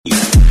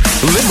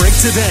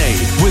Today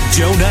with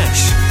Joe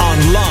Nash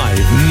on Live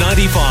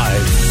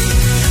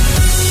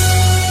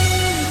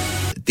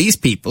 95. These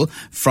people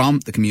from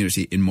the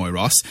community in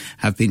Moyross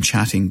have been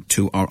chatting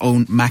to our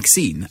own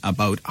Maxine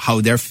about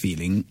how they're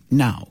feeling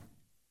now.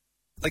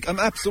 Like, I'm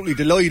absolutely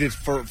delighted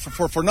for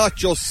not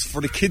just for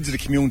the kids of the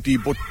community,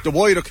 but the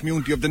wider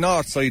community of the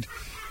north side.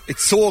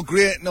 It's so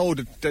great now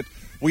that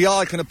we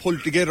all kind of pull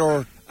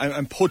together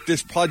and put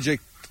this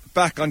project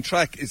back on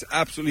track is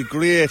absolutely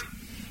great.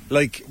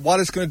 Like, what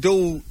it's going to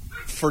do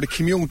for the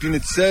community in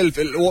itself,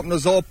 it'll open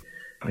us up.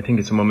 I think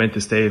it's a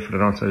momentous day for the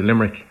north side of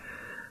Limerick.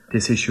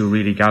 This issue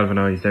really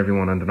galvanised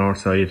everyone on the north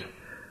side.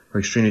 We're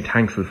extremely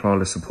thankful for all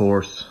the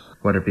support,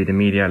 whether it be the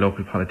media,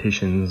 local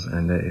politicians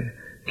and the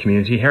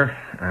community here.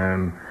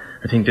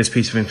 I think this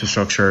piece of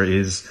infrastructure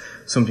is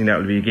something that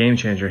will be a game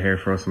changer here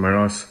for us in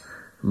Moyross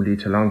and will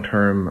lead to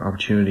long-term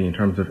opportunity in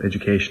terms of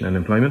education and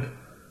employment.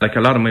 Like,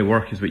 a lot of my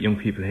work is with young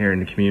people here in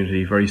the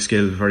community, very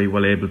skilled, very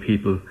well-able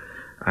people,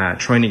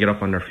 trying to get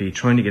up on their feet,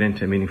 trying to get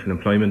into meaningful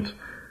employment.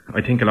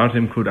 I think a lot of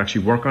them could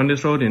actually work on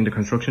this road in the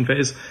construction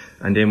phase,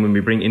 and then when we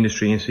bring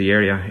industry into the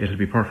area, it'll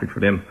be perfect for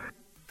them.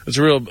 It's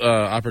a real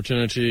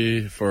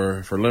opportunity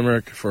for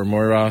Limerick, for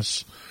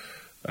Moyross,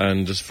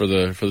 and just for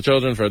the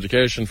children, for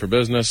education, for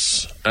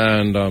business,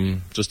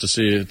 and just to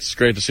see, it's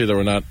great to see that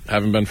we're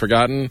haven't been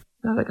forgotten.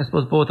 Like, I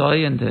suppose both I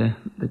and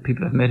the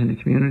people I've met in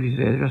the community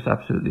today are just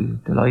absolutely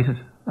delighted,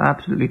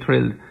 absolutely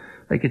thrilled.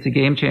 Like, it's a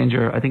game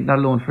changer, I think, not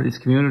alone for this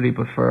community,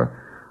 but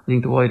for, I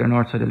think, the wider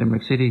north side of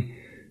Limerick City.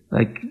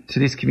 Like, to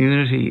this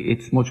community,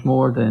 it's much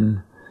more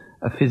than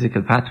a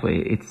physical pathway.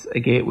 It's a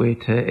gateway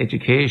to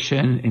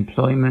education,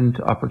 employment,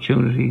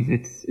 opportunities.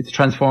 It's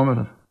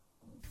transformative.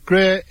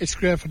 Great. It's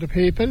great for the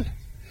people.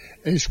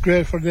 It's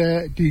great for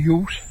the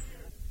youth.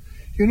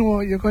 You know,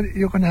 you're going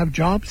to have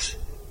jobs.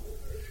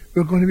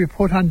 We're going to be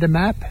put on the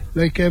map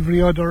like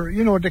every other,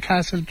 you know, the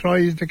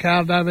Castletroys, the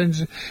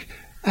Cardavans,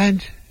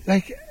 and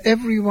like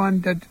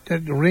everyone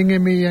that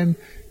ringing me and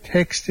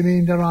texting me,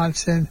 and they're all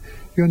saying,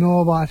 you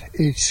know what,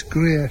 it's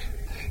great.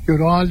 You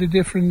had all the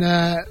different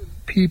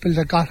people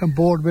that got on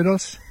board with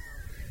us.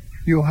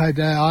 You had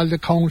all the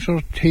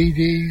councillors,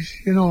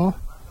 TDs, you know,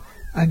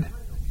 and,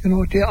 you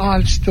know, they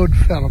all stood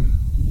firm.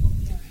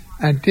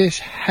 And this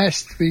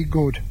has to be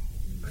good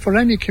for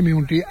any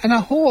community. And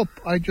I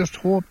just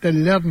hope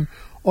that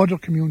other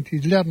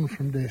communities learn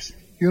from this.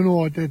 You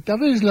know, that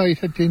there is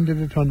light at the end of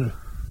the tunnel.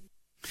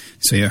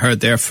 So you heard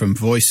there from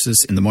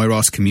voices in the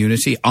Moyross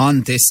community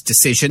on this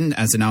decision,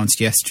 as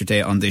announced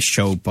yesterday on this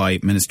show by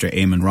Minister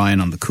Eamon Ryan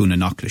on the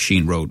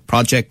Coonanock-Lachine Road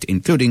project,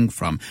 including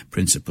from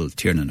Principal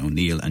Tiernan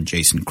O'Neill and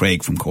Jason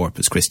Craig from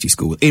Corpus Christi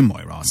School in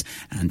Moyross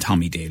and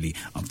Tommy Daly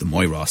of the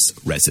Moyross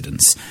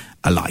Residents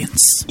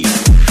Alliance.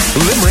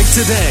 Limerick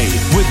Today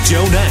with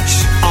Joe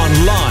Nash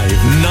on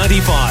Live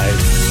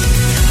 95.